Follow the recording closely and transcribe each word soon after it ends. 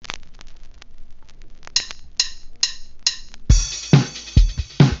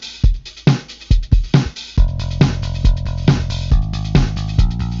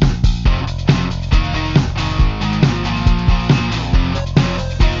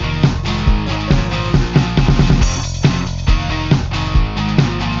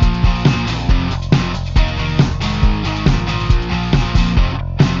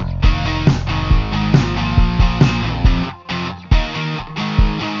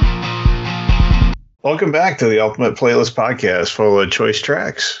Welcome back to the Ultimate Playlist Podcast full of choice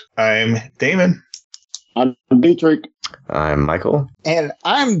tracks. I'm Damon. I'm Dietrich. I'm Michael. And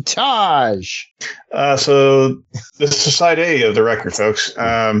I'm Taj. So this is side A of the record, folks.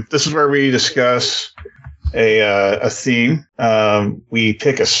 This is where we discuss a theme. We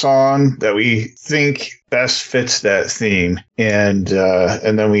pick a song that we think best fits that theme, and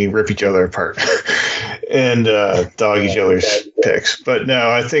then we rip each other apart and dog each other's picks. But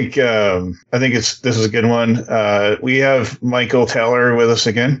no, I think this is a good one. We have Michael Teller with us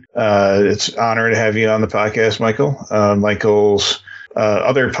again. It's an honor to have you on the podcast, Michael. Michael's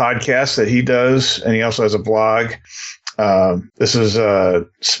other podcasts that he does, and he also has a blog. This is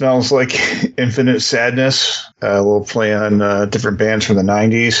Smells Like Infinite Sadness, a little play on different bands from the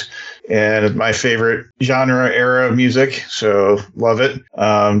 90s. And my favorite genre era of music, so love it.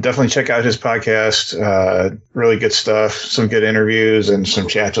 Definitely check out his podcast. Really good stuff, some good interviews, and some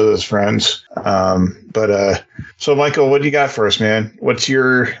chats with his friends. So Michael, what do you got for us, man? What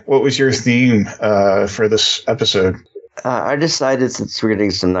was your theme for this episode? I decided, since we're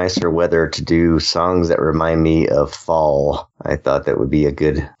getting some nicer weather, to do songs that remind me of fall. I thought that would be a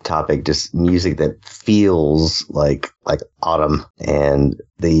good topic, just music that feels like autumn. And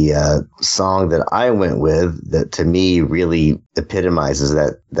the song that I went with that to me really epitomizes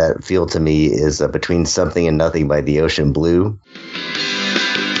that feel to me is Between Something and Nothing by The Ocean Blue.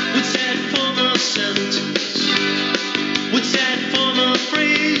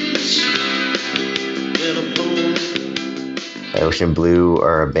 Ocean Blue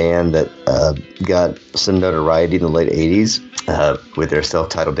are a band that got some notoriety in the late 80s with their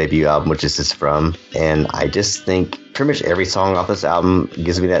self-titled debut album, which this is from. And I just think pretty much every song off this album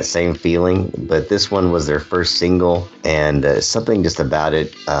gives me that same feeling. But this one was their first single, and something just about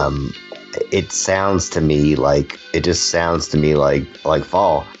it. It sounds to me like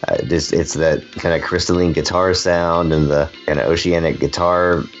fall. It's that kind of crystalline guitar sound and the kind of oceanic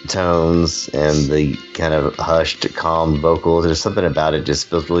guitar tones and the kind of hushed, calm vocals. There's something about it just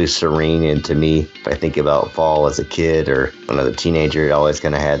feels really serene. And to me, if I think about fall as a kid or when I was a teenager, it always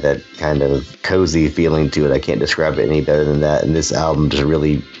kind of had that kind of cozy feeling to it. I can't describe it any better than that. And this album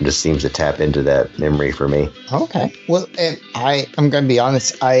just seems to tap into that memory for me. Okay. Well, and I'm going to be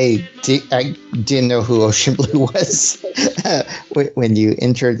honest. I didn't know who Ocean Blue was when you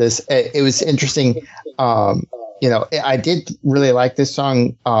entered this. It was interesting. I did really like this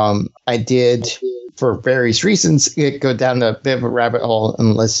song. I did, for various reasons, go down a bit of a rabbit hole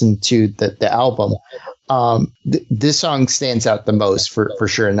and listen to the album. This song stands out the most for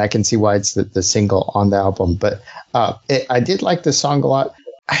sure, and I can see why it's the single on the album. But I did like the song a lot.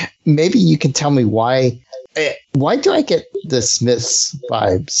 Maybe you can tell me why. Why do I get the Smiths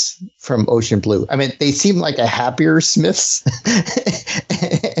vibes from Ocean Blue? I mean, they seem like a happier Smiths,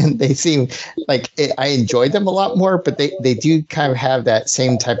 and they seem like I enjoy them a lot more, but they do kind of have that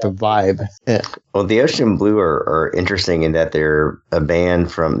same type of vibe. Yeah. Well, the Ocean Blue are interesting in that they're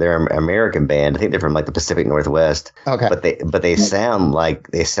they're an American band. I think they're from like the Pacific Northwest. Okay. But they sound like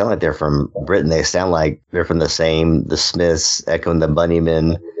they're from Britain. They sound like they're from the Smiths, Echo and the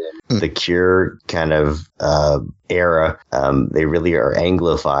Bunnymen, the Cure kind of era. They really are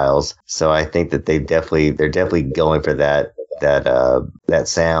Anglophiles. So I think that they're definitely going for that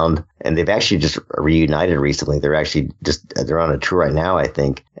sound. And they've actually just reunited recently. They're on a tour right now, I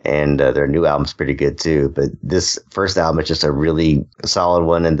think. And their new album's pretty good too. But this first album is just a really solid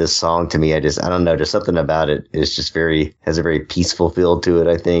one. And this song, to me, I don't know, just something about it is just has a very peaceful feel to it,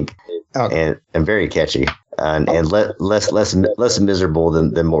 I think. Okay. And very catchy. And less miserable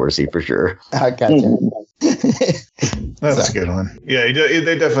than Morrissey, for sure. I gotcha. That's a good one. Yeah,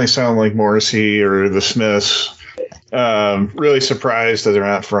 they definitely sound like Morrissey or the Smiths. Really surprised that they're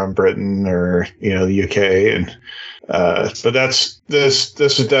not from Britain or the UK, and but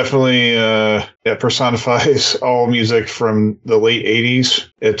this is definitely personifies all music from the late 80s.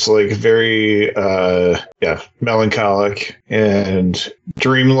 It's like very melancholic and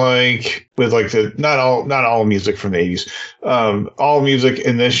dreamlike, with like not all music from the 80s. All music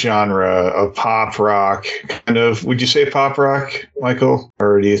in this genre of pop rock, kind of. Would you say pop rock, Michael,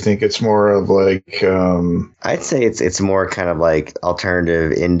 or do you think it's more of like? I'd say it's more kind of like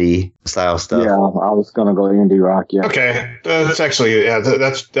alternative indie style stuff. Yeah, I was gonna go indie rock. Yeah. Okay, that's actually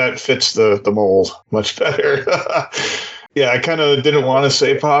that fits the mold much better. Yeah, I kind of didn't want to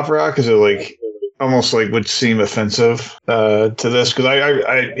say pop rock because it almost would seem offensive to this, because I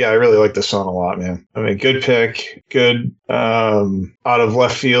really like this song a lot, man. I mean, good pick, good out of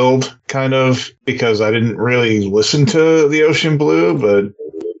left field kind of, because I didn't really listen to the Ocean Blue, but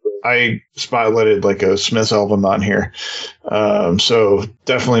I spotlighted like a Smiths album on here. So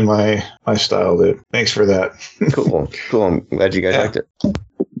definitely my style, dude. Thanks for that. Cool. I'm glad you guys liked it.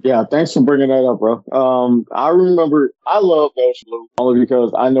 Yeah, thanks for bringing that up, bro. I remember I love Ocean Blue only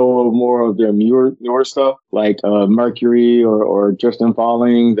because I know more of their newer stuff, like Mercury or Justin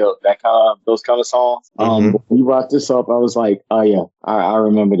Falling, those kind of songs. When you brought this up, I was like, oh yeah, I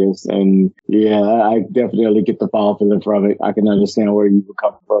remember this, and yeah, I definitely get the fall feeling from it. I can understand where you would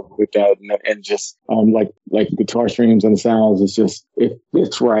come from with that, and just like the guitar strings and the sounds. It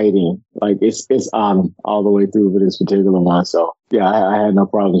fits right in, like it's on all the way through for this particular one. So yeah, I had no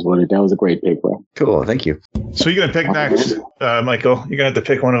problems with it. That was a great pick, bro. Cool, thank you. So you're gonna pick next, Michael. You're gonna have to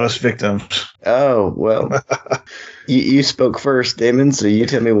pick one of us victims. Oh well, you spoke first, Damon. So you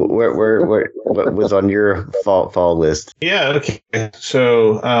tell me what was on your fall list. Yeah, okay.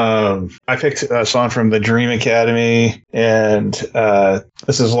 So I picked a song from the Dream Academy, and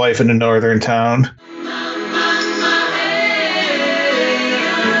this is "Life in a Northern Town."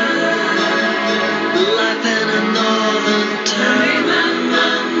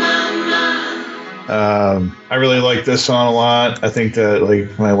 I really like this song a lot. I think that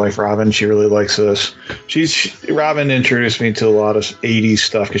like my wife Robin, she really likes this. Robin introduced me to a lot of 80s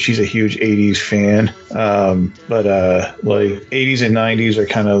stuff because she's a huge 80s fan. But like 80s and 90s are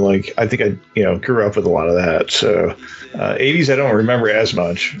kind of like, I think I grew up with a lot of that. So 80s I don't remember as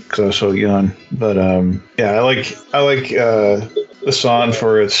much because I was so young. But yeah, I like the song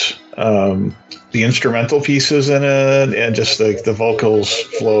for its the instrumental pieces in it, and just like the vocals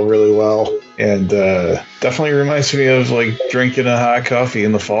flow really well, and definitely reminds me of like drinking a hot coffee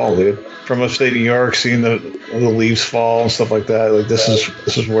in the fall, dude. From upstate New York, seeing the leaves fall and stuff like that. Like this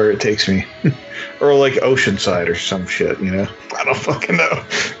is where it takes me, or like Oceanside or some shit. I don't fucking know.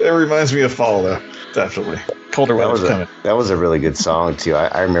 It reminds me of fall though, definitely. Colder weather's coming. That was a really good song too.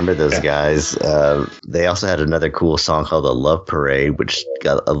 I remember those guys. They also had another cool song called "The Love Parade," which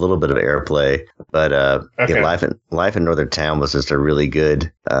got a little bit of airplay. But Life in Northern Town was just a really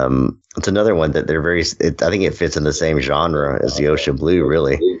good. It's another one that they're very. I think it fits in the same genre as the Ocean Blue.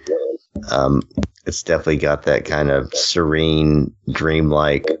 Really, it's definitely got that kind of serene,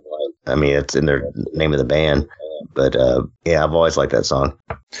 dreamlike. I mean, it's in their name of the band. But yeah, I've always liked that song.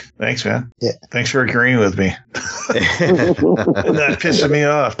 Thanks, man. Yeah. Thanks for agreeing with me. Not pissing me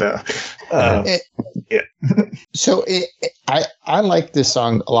off now. Yeah. So I like this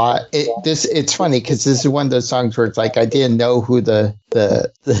song a lot. It's funny because this is one of those songs where it's like I didn't know who the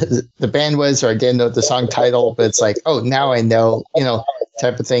band was, or I didn't know the song title, but it's like, oh, now I know,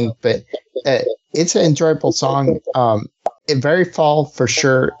 type of thing. But it's an enjoyable song. Very fall for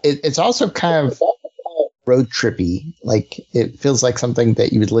sure. It's also kind of road trippy, like it feels like something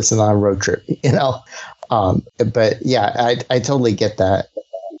that you would listen on a road trip, but yeah, I totally get that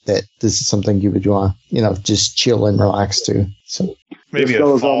this is something you would want, just chill and relax to. So maybe this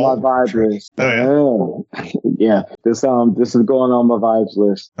goes on my vibe list. Oh, yeah. This is going on my vibes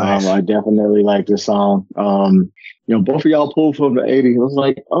list. Nice. I definitely like this song. Both of y'all pulled from the 80s. I was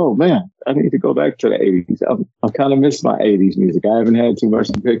like, oh man, I need to go back to the 80s. I've kind of missed my 80s music. I haven't had too much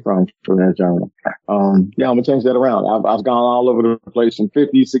to pick from that genre. I'm gonna change that around. I've gone all over the place from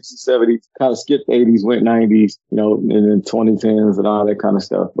 50s, 60s, 70s, kind of skipped 80s, went 90s, and then 2010s and all that kind of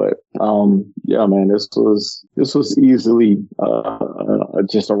stuff. But yeah, man, this was easily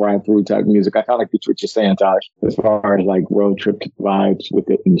just a ride through type of music. I kind of get what you're saying, Josh, as far as like road trip vibes with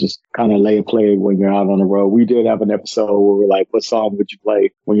it, and just kind of play when you're out on the road. We did have an episode where we're like, what song would you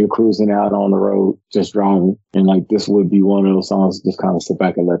play when you're cruising out on the road, just driving? And like, this would be one of those songs just kind of sit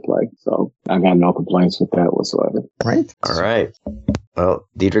back and let play. So I got no complaints with that whatsoever. Right. All right. Well,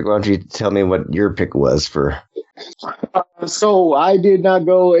 Dietrich, why don't you tell me what your pick was for? So I did not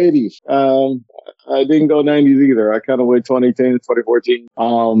go 80s. I didn't go 90s either. I kind of went 2010,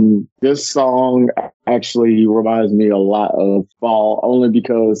 2014. This song actually reminds me a lot of fall, only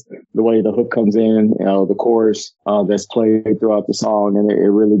because the way the hook comes in, the chorus that's played throughout the song, and it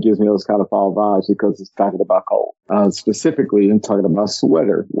really gives me those kind of fall vibes because it's talking about cold. Specifically, I'm talking about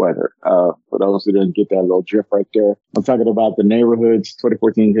sweater weather. For those who didn't get that little drift right there, I'm talking about the Neighborhoods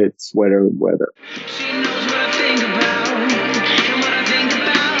 2014 hit Sweater Weather. She knows what I think about, and what I think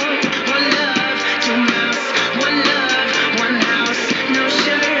about. One love, two mouths, one love, one house, no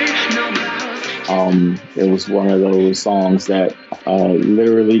shirt, no blouse. It was one of those songs that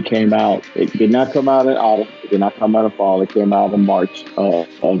literally came out. It did not come out in autumn. It did not come out in fall. It came out in March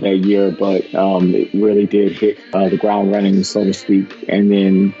of that year, but it really did hit the ground running, so to speak, and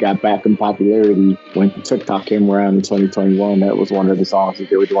then got back in popularity when TikTok came around in 2021. That was one of the songs that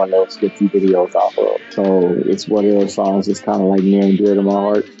they were doing those 50 videos off of. So it's one of those songs that's kind of like near and dear to my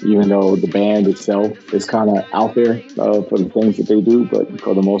heart, even though the band itself is kind of out there for the things that they do. But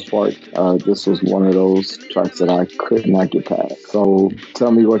for the most part, this was one of those tracks that I could not get past. So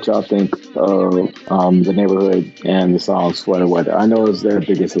tell me what y'all think of The Neighborhood and the song Sweater Weather. I know it's their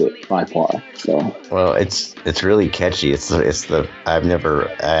biggest hit by far. So Well, it's really catchy. I'm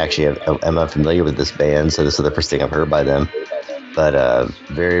not familiar with this band, so this is the first thing I've heard by them. But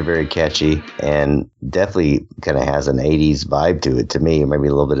very, very catchy, and definitely kind of has an 80s vibe to it to me, maybe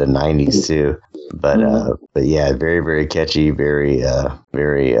a little bit of 90s too. But yeah, very, very catchy, very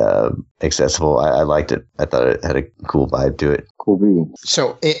accessible. I liked it. I thought it had a cool vibe to it. cool beans.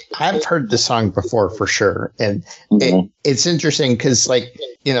 So I've heard the song before for sure, and it's interesting because, like,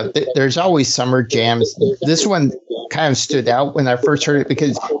 you know, there's always summer jams. This one kind of stood out when I first heard it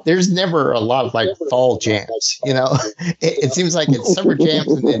because there's never a lot of like fall jams. You know, it seems like it's summer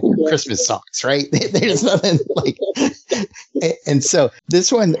jams and then Christmas songs, right? There's nothing like. And so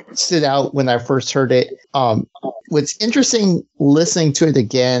this one stood out when I first heard it. What's interesting listening to it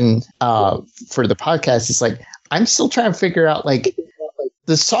again for the podcast is like I'm still trying to figure out, like,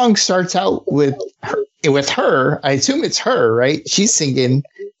 the song starts out with her. I assume it's her, right? She's singing,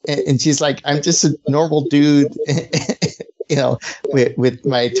 and she's like, "I'm just a normal dude, you know, with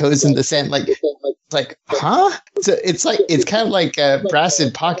my toes in the sand." Like, huh? So it's kind of like Brass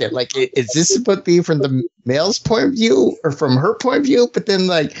in Pocket. Like, is this supposed to be from the male's point of view or from her point of view? But then,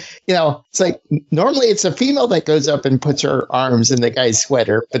 like, you know, it's like normally it's a female that goes up and puts her arms in the guy's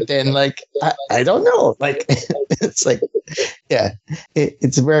sweater. But then, like, I don't know. Like, it's like, yeah,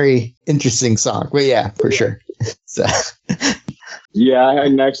 it's a very interesting song. But yeah, for sure. So. Yeah, I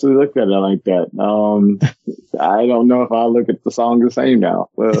hadn't actually looked at it like that. I don't know if I look at the song the same now.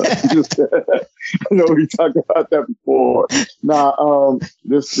 I know we talked about that before.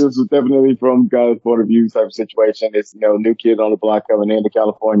 This is definitely from God's point of view type of situation. It's, you know, new kid on the block coming into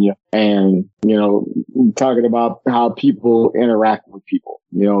California, and, you know, talking about how people interact with people.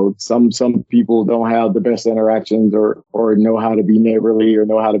 You know, some people don't have the best interactions or know how to be neighborly or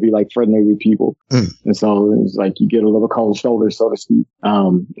know how to be like friendly with people. And so it's like you get a little cold shoulder, so to speak.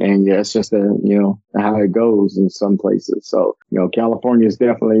 And yeah, it's just you know, how it goes in some places. So, you know, California is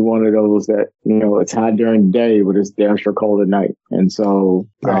definitely one of those that, you know, it's hot during the day, but it's damn sure cold at night. And so,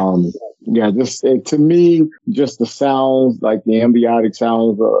 yeah, to me, just the sounds, like the ambiotic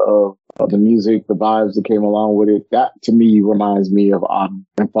sounds of the music, the vibes that came along with it, that to me reminds me of autumn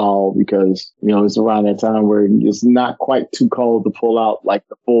and fall, because, you know, it's around that time where it's not quite too cold to pull out like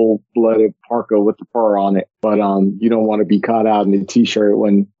the full-blooded parka with the fur on it, but you don't want to be caught out in a t-shirt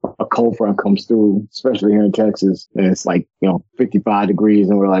when a cold front comes through, especially here in Texas, and it's like, you know, 55 degrees,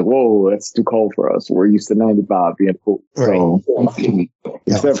 and we're like, whoa, that's too cold for us. We're used to 95 being cool. So,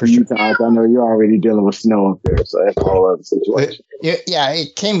 except for you guys, I know you're already dealing with snow up there, so that's a whole other situation. Yeah,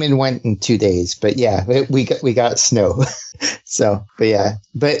 it came and went in 2 days, but yeah, we got snow. So, but yeah,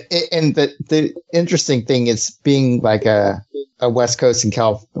 and the interesting thing is being like a West Coast in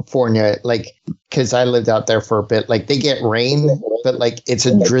California, like, because I lived out there for a bit, like they get rain, but like it's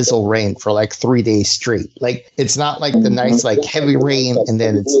a drizzle rain for like 3 days straight. Like it's not like the nice like heavy rain and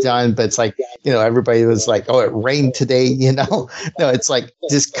then it's done, but it's like, you know, everybody was like, oh, it rained today, you know? No, it's like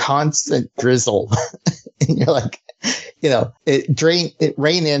this constant drizzle. And you're like, you know, it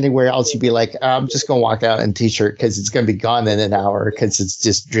rain anywhere else, you'd be like, I'm just going to walk out in a t-shirt because it's going to be gone in an hour because it's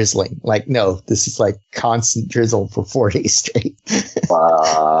just drizzling. Like, no, this is like constant drizzle for 4 days straight.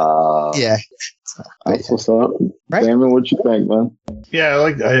 Wow. Yeah. That's what's up. Right. Damon, what you think, man? Yeah,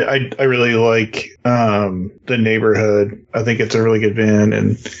 I really like The Neighborhood. I think it's a really good band,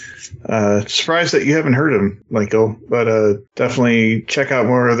 and surprised that you haven't heard them, Michael, but definitely check out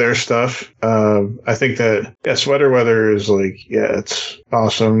more of their stuff. I think that Sweater Weather is like, yeah, it's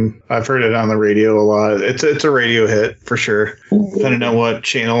awesome. I've heard it on the radio a lot. It's a radio hit for sure. Depending on what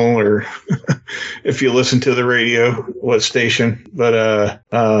channel or if you listen to the radio, what station. But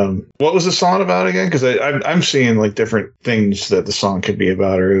what was the song about again? Because I'm seeing like different things that the song could be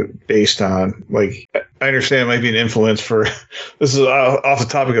about or based on. Like, I understand it might be an influence for this is off the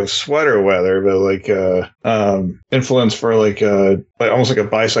topic of sweater weather, but like influence for like like almost like a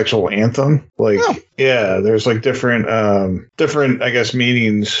bisexual anthem. Like, yeah, there's like different, I guess,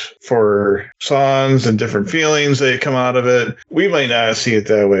 meanings for songs and different feelings that come out of it. We might not see it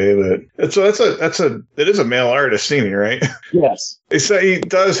that way, but it is a male artist singing, right? Yes. They say he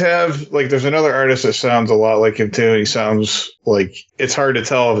does have, like, there's another artist that sounds a lot like him too. He sounds like it's hard to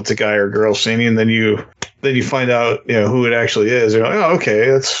tell if it's a guy or girl singing. Then you find out, who it actually is. You're like, oh, okay,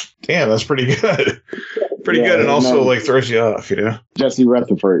 that's pretty good. Pretty good, and also like throws you off, Jesse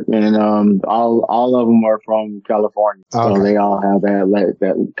Rutherford, and all of them are from California, so they all have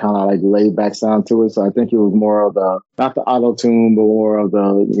that kind of like laid back sound to it. So I think it was more of not the auto tune, but more of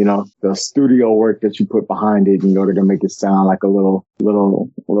the studio work that you put behind it in order to make it sound like a little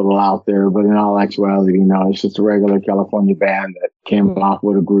out there. But in all actuality, it's just a regular California band that came off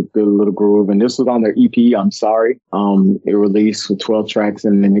with a good little groove. And this was on their EP, I'm Sorry. It released with 12 tracks,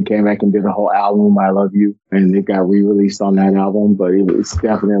 and then they came back and did a whole album, I Love You, and it got re-released on that album. But it's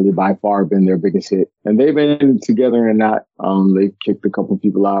definitely by far been their biggest hit. And they've been together and not. They kicked a couple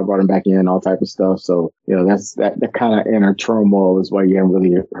people out, brought them back in, all type of stuff. So, that's that kind of inner turmoil is why you haven't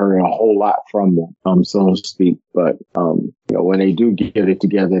really heard a whole lot from them, so to speak. But, when they do get it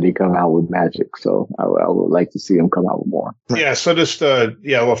together, they come out with magic. So I would like to see them come out with more. Yeah. So just, a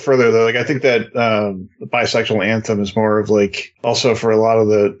little further though, like I think that, the bisexual anthem is more of like also for a lot of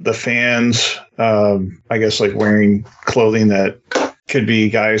the fans, I guess like wearing clothing that could be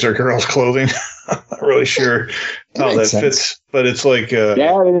guys or girls clothing. I'm not really sure how that fits, but it's like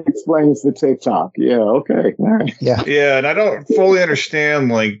that explains the TikTok. Yeah, okay, all right. Yeah, and I don't fully understand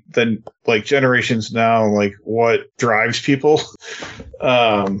like the generations now, like what drives people.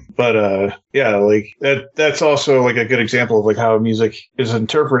 But like that's also like a good example of like how music is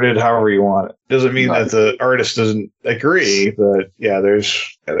interpreted however you want it. Doesn't mean that the artist doesn't agree, but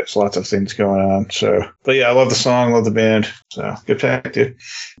there's lots of things going on. So, but I love the song, love the band. So good pick, dude.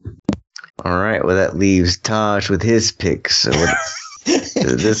 All right. Well, that leaves Taj with his picks. So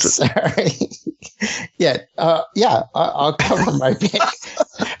Sorry. I'll cover my pick.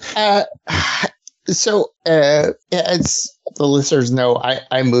 As the listeners know,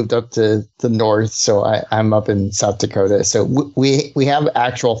 I moved up to the north, so I'm up in South Dakota. So we have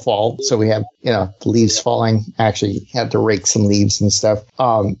actual fall. So we have, the leaves falling. Actually, had to rake some leaves and stuff.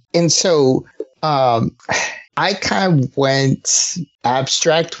 I kind of went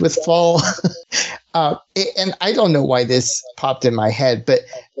abstract with fall. And I don't know why this popped in my head, but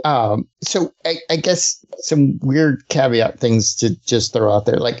so I guess some weird caveat things to just throw out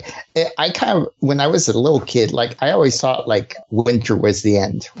there. Like I kind of, when I was a little kid, like I always thought like winter was the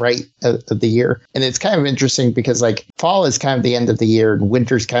end, right, of the year. And it's kind of interesting because like fall is kind of the end of the year and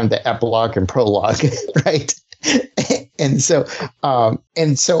winter's kind of the epilogue and prologue, right? And so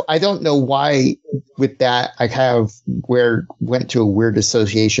I don't know why with that I kind of went to a weird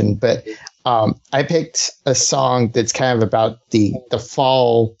association, but I picked a song that's kind of about the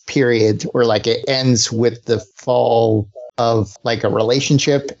fall period, where like it ends with the fall of like a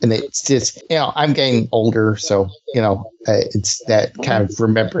relationship, and it's just I'm getting older, so it's that kind of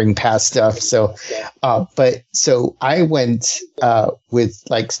remembering past stuff. So so I went with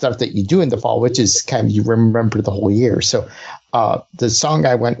like stuff that you do in the fall, which is kind of you remember the whole year. So the song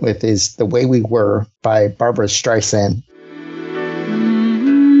I went with is "The Way We Were" by Barbara Streisand.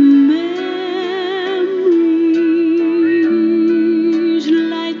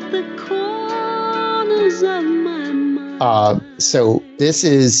 So this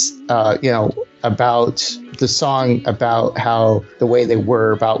is, about the song, about how the way they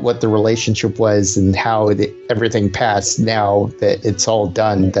were, about what the relationship was and how everything passed now that it's all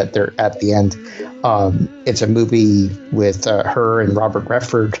done, that they're at the end. It's a movie with her and Robert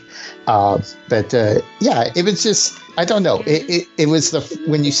Redford. It was just, I don't know. It was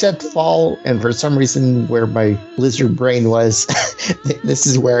when you said fall, and for some reason where my lizard brain was, this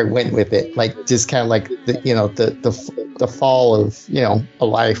is where I went with it. Like just kind of like the fall of a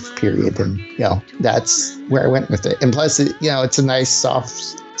life period, and that's where I went with it. And plus, it's a nice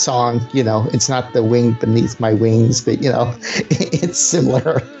soft song. It's not The Wind Beneath My Wings, but it's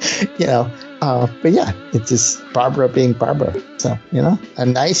similar. It's just Barbara being Barbara. So a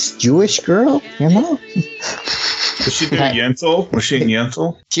nice Jewish girl. Was she doing Yentl? Was she in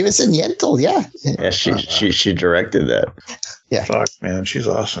Yentl? She was in Yentl, yeah. Yeah, she directed that. Yeah. Fuck, man, she's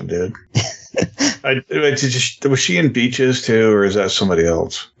awesome, dude. Was she in Beaches too, or is that somebody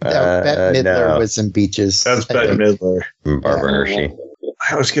else? No, Bette Midler was in Beaches. That's Bette Midler. Barbara Hershey.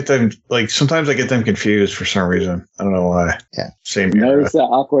 I always get them, like, sometimes I get them confused for some reason. I don't know why. Yeah. Same era. Notice that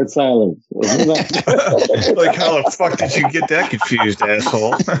awkward silence. Like, how the fuck did you get that confused,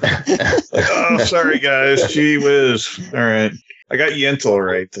 asshole? Like, oh, sorry, guys. Gee whiz. All right. I got Yentl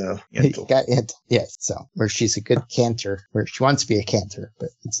right though. Yentl. Got it. Yes. So where she's a good cantor, where she wants to be a cantor, but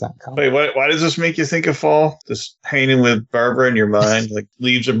it's not common. Wait, why does this make you think of fall? Just hanging with Barbara in your mind, like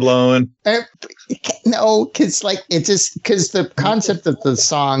leaves are blowing. No, because like it's just because the concept of the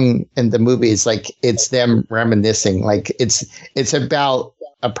song and the movie is like it's them reminiscing. Like it's about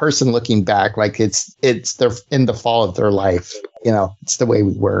a person looking back, like it's they're in the fall of their life. You know, it's the way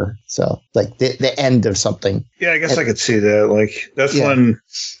we were. So like the end of something. Yeah, I guess I could see that. Like that's when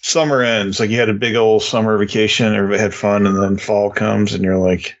summer ends. Like you had a big old summer vacation, everybody had fun, and then fall comes, and you're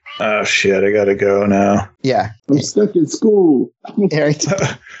like, oh shit, I gotta go now. Yeah, I'm stuck in school. right.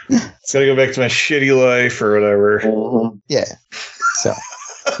 Gotta go back to my shitty life or whatever. Yeah. So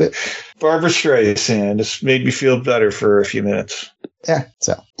Barbara Streisand just made me feel better for a few minutes. yeah,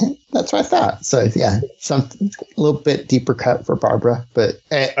 so that's what I thought. So yeah, something a little bit deeper cut for Barbara, but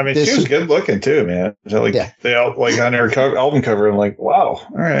I mean, she was good looking too, man. So, like they all like on her album cover. I'm like, wow, all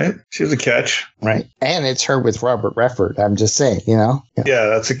right, she was a catch, right? And it's her with Robert Redford. I'm just saying, you know. Yeah,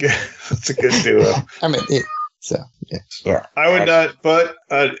 that's a good duo. I mean, yeah. I would not, but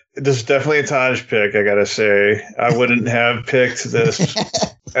this is definitely a Taj pick. I gotta say, I wouldn't have picked this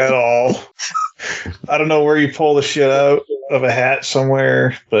at all. I don't know where you pull the shit out of a hat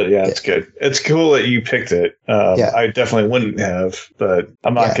somewhere, but yeah, it's good. It's cool that you picked it. I definitely wouldn't have, but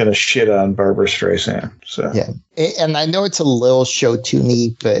I'm not going to shit on Barbara Streisand. So yeah, and I know it's a little show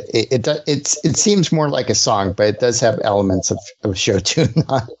tuney, but it seems more like a song, but it does have elements of show tune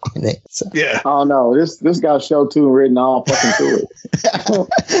in it. So. Yeah. Oh no, this got show tune written all fucking to it.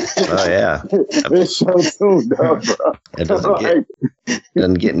 Oh yeah, This show tuned up, bro. it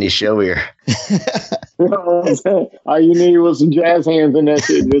doesn't get any showier. You know what I'm saying? All you need was some jazz hands in that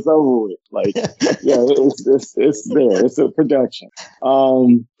shit. It's over with. Like, yeah, it's there. It's a production.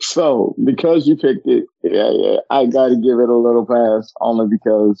 So because you picked it, yeah, I got to give it a little pass only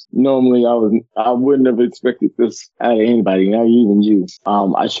because normally I wouldn't have expected this out of anybody, not even you.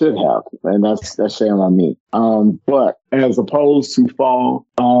 I should have, and that's shame on me. But as opposed to fall,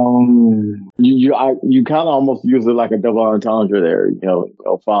 you kind of almost use it like a double entendre there. You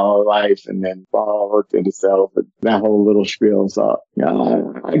know, follow life and then fall within itself, and that whole little spiel. So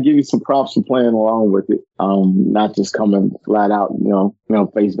I give you some props for playing along with it. Not just coming flat out, you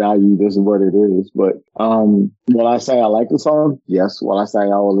know, face value. This is what it is. But will I say I like the song? Yes. Will I say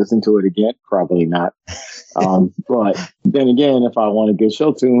I will listen to it again? Probably not. But then again, if I want a good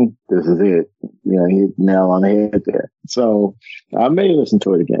show tune, this is it. You know, hit the nail on the head there. So I may listen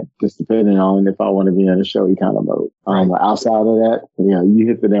to it again, just depending on if I want to be in a showy kind of mode. Outside of that, you know, you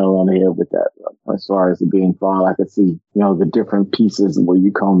hit the nail on the head with that. As far as it being fall, I could see, you know, the different pieces where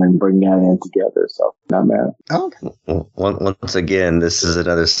you come and bring that in together. So not bad. Okay. Once again, this is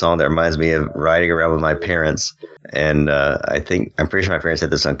another song that reminds me of riding around with my parents. And I'm pretty sure my parents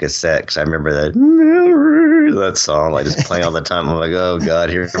had this on cassette because I remember that song like just playing all the time. I'm like, oh God,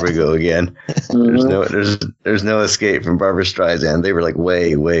 here we go again. There's no escape from Barbara Streisand. They were like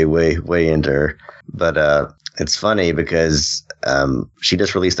way into her. But it's funny because she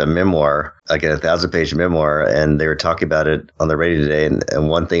just released a memoir, like a 1,000-page memoir, and they were talking about it on the radio today. And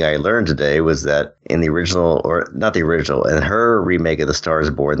one thing I learned today was that in the original, or not the original, in her remake of The Star is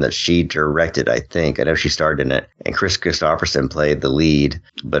Born that she directed, I know she starred in it, and Chris Christopherson played the lead.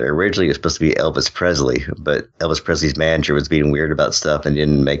 But originally it was supposed to be Elvis Presley, but Elvis Presley's manager was being weird about stuff and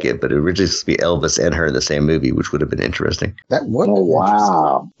didn't make it. But it originally was supposed to be Elvis and her in the same movie, which would have been interesting. That would. Oh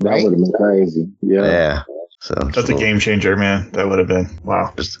wow, that would have been crazy. Yeah. So that's a game changer, man. That would have been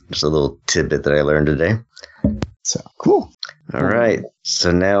wow. Just a little tidbit that I learned today. So cool. All right.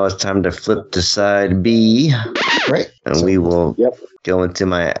 So now it's time to flip to side B. Right. And we will go into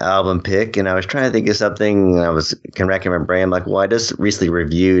my album pick. And I was trying to think of something. And I was racking my brain. I'm like, well, I just recently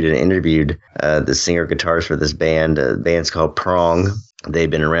reviewed and interviewed the singer guitarist for this band. The band's called Prong. They've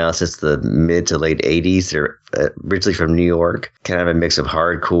been around since the mid to late 80s. They're originally from New York, kind of a mix of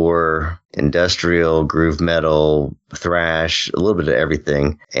hardcore, industrial, groove metal, thrash, a little bit of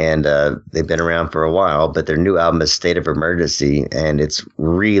everything. And they've been around for a while, but their new album is State of Emergency, and it's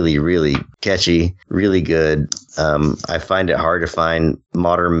really, really catchy, really good. I find it hard to find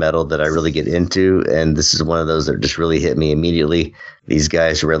modern metal that I really get into, and this is one of those that just really hit me immediately. These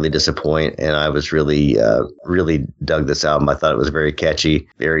guys rarely disappoint, and I was really, really dug this album. I thought it was very catchy,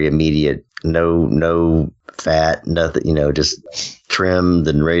 very immediate, no fat, nothing, you know, just trimmed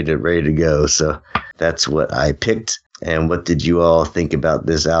and ready to go. So that's what I picked. And what did you all think about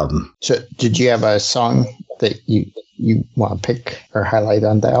this album? So did you have a song that you want to pick or highlight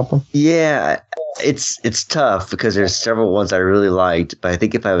on the album? Yeah, it's tough because there's several ones I really liked, but I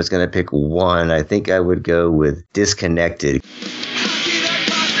think if I was going to pick one, I think I would go with Disconnected.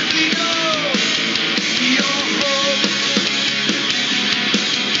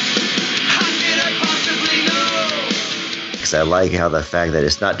 I like how the fact that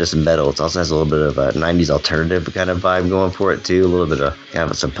it's not just metal, it also has a little bit of a 90s alternative kind of vibe going for it too, a little bit of kind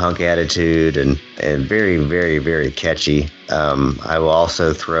of some punk attitude and very, very, very catchy. I will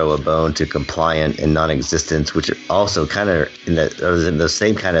also throw a bone to Compliant and Non-Existence, which are also kind of in the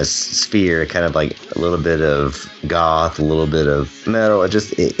same kind of sphere, kind of like a little bit of goth, a little bit of metal.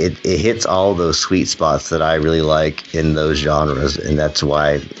 It hits all those sweet spots that I really like in those genres, and that's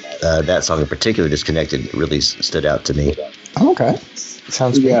why that song in particular, Disconnected, really stood out to me. Okay.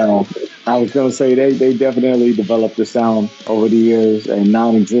 Sounds good. Yeah, I was gonna say they definitely developed the sound over the years, and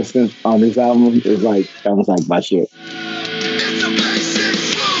Non-Existent on this album is like that was like my shit. It's a basic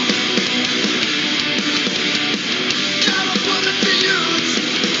truth. Gotta put it to use.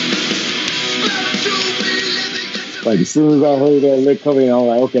 Better to be living this. Like as soon as I heard that lick coming, I was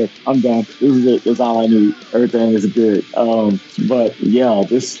like, okay, I'm done. This is it. That's all I need. Everything is good. But yeah,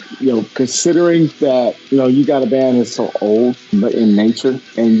 this, considering that, you got a band that's so old, but in nature,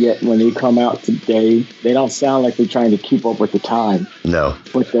 and yet when they come out today, they don't sound like they're trying to keep up with the time. No.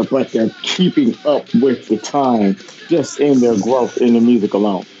 But they're keeping up with the time just in their growth in the music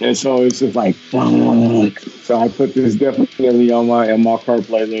alone. And so it's just like, so I put this definitely on my car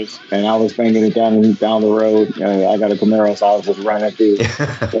playlist, and I was banging it down the road. I got a Camaro, so I was just running through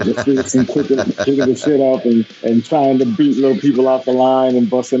the streets and kicking the shit up and trying to beat little people off the line and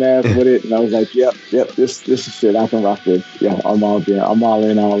busting ass with it. And I was like, yep, this is shit I can rock with. Yeah, I'm all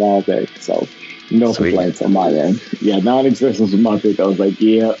in all day. So no Sweet. complaints on my end. Yeah, Non-Existence was my pick. I was like,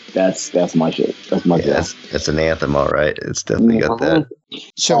 yeah, that's my shit. That's my shit. That's an anthem, all right. It's definitely got that.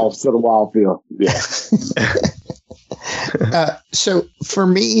 So, To the wild feel. Yeah. so for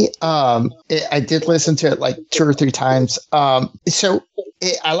me, I did listen to it like 2 or 3 times. I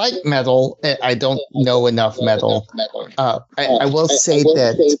like metal. I don't know enough metal. I will say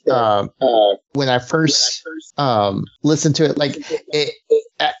that when I first listened to it, like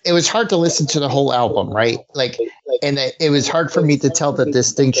it was hard to listen to the whole album, right? Like, and it was hard for me to tell the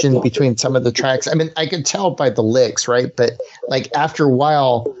distinction between some of the tracks. I mean, I could tell by the licks, right? But like after a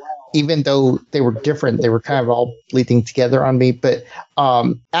while, even though they were different, they were kind of all bleeding together on me. But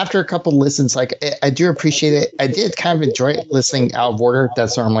after a couple listens, like I do appreciate it. I did kind of enjoy it listening out of order.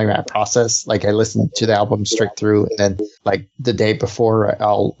 That's normally my process. Like I listen to the album straight through, and then like the day before,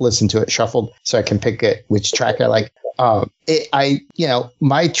 I'll listen to it shuffled so I can pick which track I like.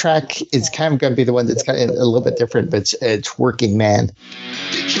 My track is kind of going to be the one that's kind of a little bit different, but it's Working Man.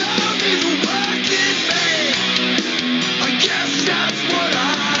 You call me the working man. I guess that's what I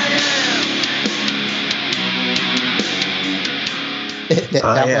am.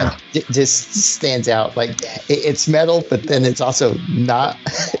 One just stands out. Like it's metal, but then it's also not.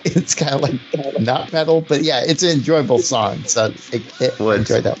 It's kind of like not metal, but yeah, it's an enjoyable song. So I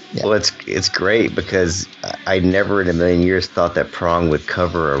enjoyed that. Yeah. Well, it's great because I never in a million years thought that Prong would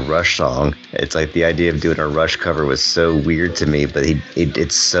cover a Rush song. It's like the idea of doing a Rush cover was so weird to me, but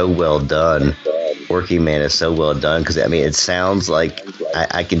it's so well done. Working Man is so well done because I mean it sounds like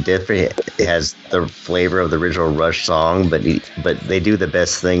I can definitely it has the flavor of the original Rush song, but they do the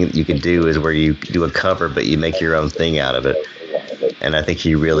best thing you can do is where you do a cover but you make your own thing out of it, and I think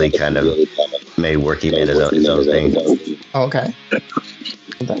he really kind of made Working Man his own thing. Oh, okay.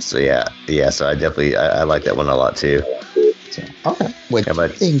 So yeah. So I definitely I like that one a lot too. So, okay. What How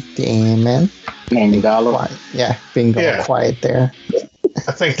about- do you think, Damon? $90. Quiet. Yeah, being all quiet there.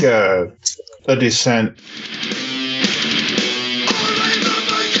 I think The Descent.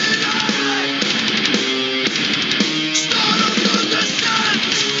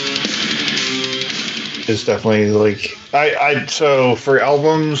 Is definitely like so for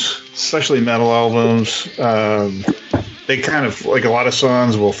albums, especially metal albums, they kind of like a lot of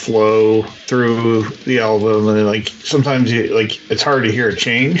songs will flow through the album, and like sometimes it's hard to hear a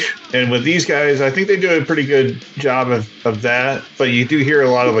change. And with these guys, I think they do a pretty good job of that. But you do hear a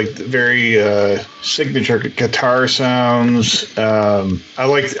lot of like very signature guitar sounds. I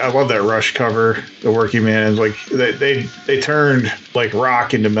love that Rush cover, the Working Man. Like they turned like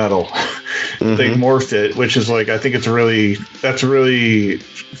rock into metal. Mm-hmm. They morphed it, which is like I think that's really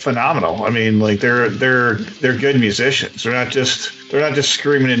phenomenal. I mean, like they're good musicians. They're not just they're not just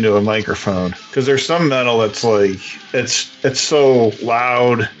screaming into a microphone. Because there's some metal that's like it's so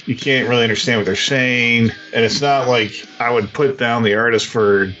loud you can't really understand what they're saying, and it's not like I would put down the artist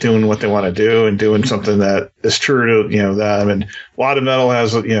for doing what they want to do and doing something that is true to them. And a lot of metal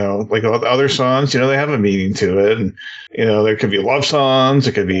has like other songs, they have a meaning to it, and there could be love songs,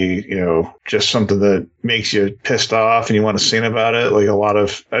 it could be just something that makes you pissed off and you want to sing about it. Like a lot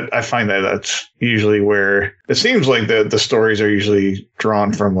of I find that that's usually where it seems like the stories are usually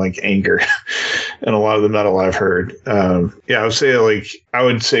drawn from, like anger and a lot of the metal I've heard. I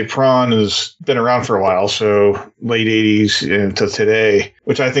would say Prawn has been around for a while, so late 80s to today,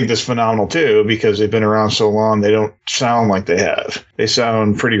 which I think is phenomenal too, because they've been around so long. They don't sound like they have. They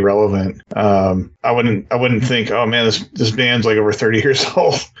sound pretty relevant. I wouldn't think, oh man, this band's like over 30 years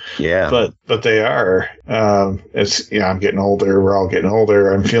old. Yeah. But they are. I'm getting older. We're all getting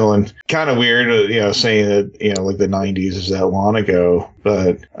older. I'm feeling kind of weird, saying that, like the 90s is that long ago.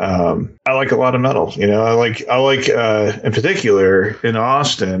 But I like a lot of metal. I like in particular in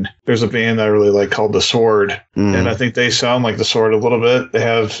Austin, there's a band that I really like called The Sword, and I think they sound like The Sword a little bit. They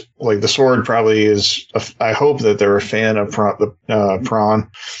have like The Sword probably is. I hope that they're a fan of Prawn.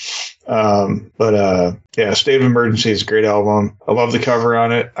 State of Emergency is a great album. I love the cover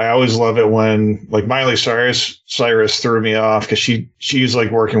on it. I always love it when like Miley Cyrus threw me off because she's like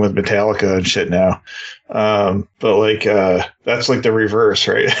working with Metallica and shit now. That's like the reverse,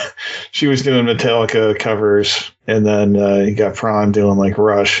 right? She was doing Metallica covers, and then you got Prawn doing like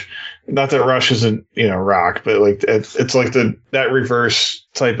Rush. Not that Rush isn't, rock, but like it's like that reverse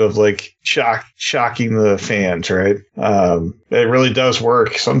type of like shocking the fans, right? It really does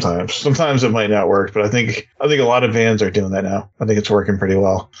work sometimes. Sometimes it might not work, but I think a lot of bands are doing that now. I think it's working pretty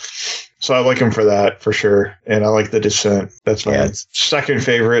well. So I like him for that, for sure. And I like The Descent. That's my second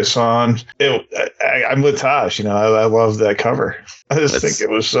favorite song. I'm with Tosh. I love that cover. I just think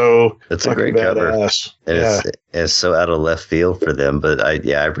it was so It's a great badass. Cover. It's so out of left field for them. But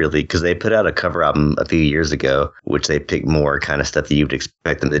I really, because they put out a cover album a few years ago, which they picked more kind of stuff that you'd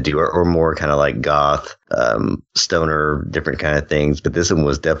expect them to do, or more kind of like goth, stoner, different kind of things. But this one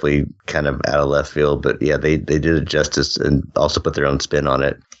was definitely kind of out of left field. But yeah, they did it justice and also put their own spin on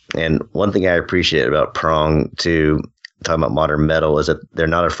it. And one thing I appreciate about Prong too, talking about modern metal, is that they're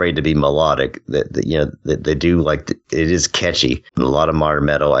not afraid to be melodic. That they do like it is catchy. And a lot of modern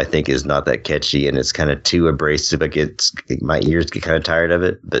metal, I think, is not that catchy, and it's kind of too abrasive. My ears get kind of tired of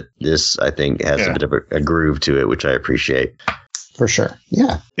it. But this, I think, has a bit of a groove to it, which I appreciate. For sure.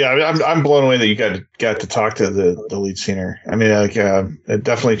 Yeah. Yeah. I'm blown away that you got to talk to the lead singer. I mean,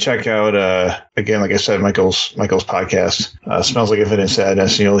 definitely check out, again, like I said, Michael's podcast, Smells Like Infinite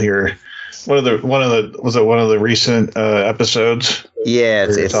Sadness. And you'll hear one of the recent, episodes. Yeah.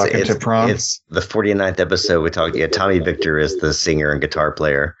 It's to Prawn. It's the 49th episode. We talked. Yeah. Tommy Victor is the singer and guitar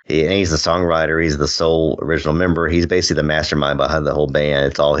player. He's the songwriter. He's the sole original member. He's basically the mastermind behind the whole band.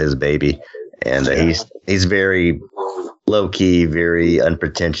 It's all his baby. And he's very low key, very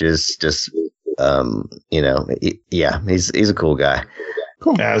unpretentious. Just he's a cool guy.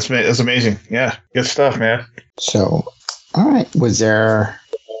 Cool. Yeah, it's amazing. Yeah, good stuff, man. So, all right. Was there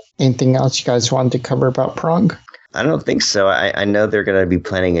anything else you guys wanted to cover about Prong? I don't think so. I know they're going to be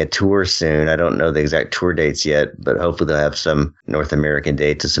planning a tour soon. I don't know the exact tour dates yet, but hopefully they'll have some North American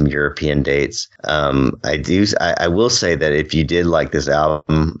dates and some European dates. I will say that if you did like this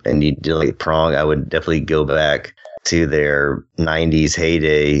album and you did like Prong, I would definitely go back to their 90s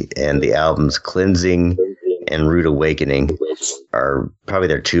heyday, and the albums Cleansing and Rude Awakening are probably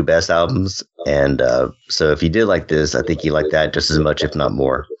their two best albums. And so if you did like this, I think you like that just as much, if not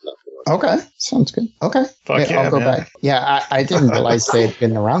more. Okay, sounds good. Okay, I'll go back. Yeah, I didn't realize they had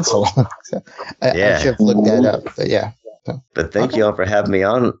been around so long. So I should have looked that up. But yeah. So. But thank you all for having me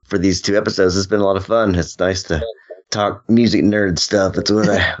on for these 2 episodes. It's been a lot of fun. It's nice to talk music nerd stuff. That's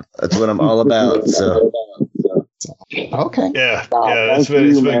what I'm all about. So. Okay. Yeah. It's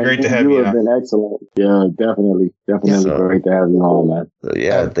been great to have you. You have been excellent. Yeah, definitely great to have you on, man. So,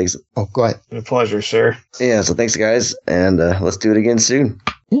 yeah, thanks. Oh, go ahead. A pleasure, sir. Yeah, so thanks, guys, and let's do it again soon.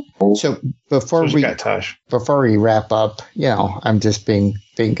 Yeah. So before we wrap up, I'm just being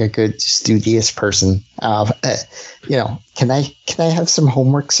a good studious person. Can I have some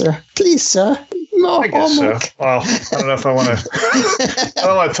homework, sir? Please, sir. I guess so. Well, I don't know if I want to. I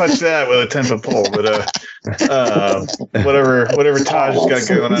don't want to touch that with a 10-foot pole, but whatever Taj's got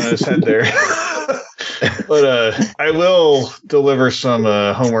going on in his head there. But I will deliver some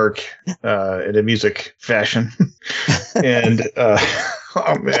homework in a music fashion, and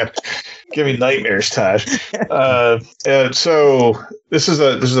oh man, Give me nightmares, Todd. So this is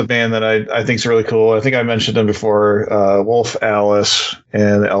a band that I think is really cool. I think I mentioned them before. Wolf Alice,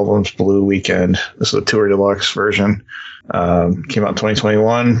 and the album's Blue Weekend. This is a tour deluxe version. Came out in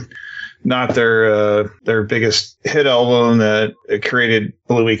 2021. Not their biggest hit album that created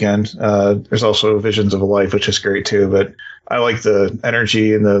Blue Weekend. There's also Visions of a Life, which is great too. But I like the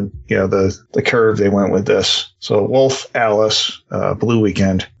energy and the curve they went with this. So Wolf Alice, Blue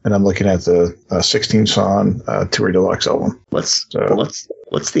Weekend, and I'm looking at the 16 song tour deluxe album. What's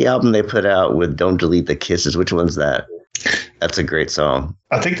the album they put out with Don't Delete the Kisses? Which one's that? That's a great song.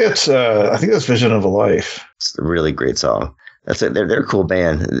 I think that's Vision of a Life. It's a really great song. That's it. They're a cool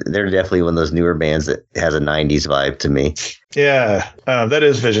band. They're definitely one of those newer bands that has a 90s vibe to me. Yeah, that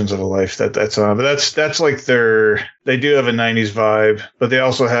is Visions of a Life. That's on, but that's like they do have a 90s vibe, but they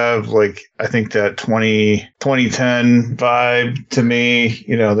also have like I think that 2010 vibe to me.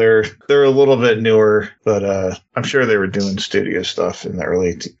 You know, they're a little bit newer, but I'm sure they were doing studio stuff in the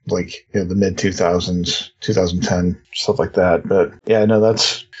early the mid 2000s, 2010 stuff like that. But yeah, no,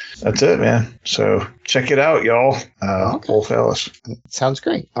 that's it, man. So check it out, y'all. Okay. Wolf Alice. Sounds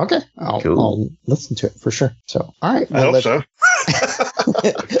great. Okay. I'll listen to it for sure. So, all right. I hope so.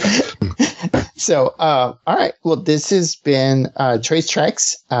 So, all right. Well, this has been Choice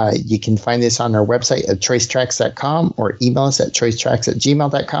Tracks. You can find this on our website at choicetracks.com or email us at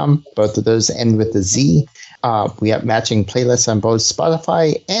choicetracks@gmail.com. Both of those end with a Z. We have matching playlists on both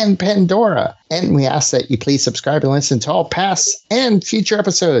Spotify and Pandora. And we ask that you please subscribe and listen to all past and future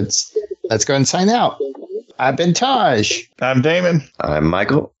episodes. Let's go and sign out. I've been Taj. I'm Damon. I'm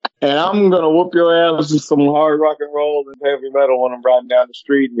Michael. And I'm going to whoop your ass with some hard rock and roll and heavy metal when I'm riding down the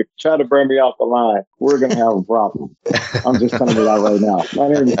street. And if you try to burn me off the line, we're going to have a problem. I'm just telling you that right now. My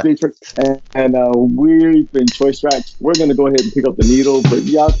name is Dietrich, and we've been Choice Tracks. We're going to go ahead and pick up the needle, but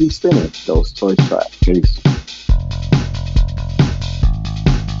y'all keep spinning those Choice Tracks. Peace.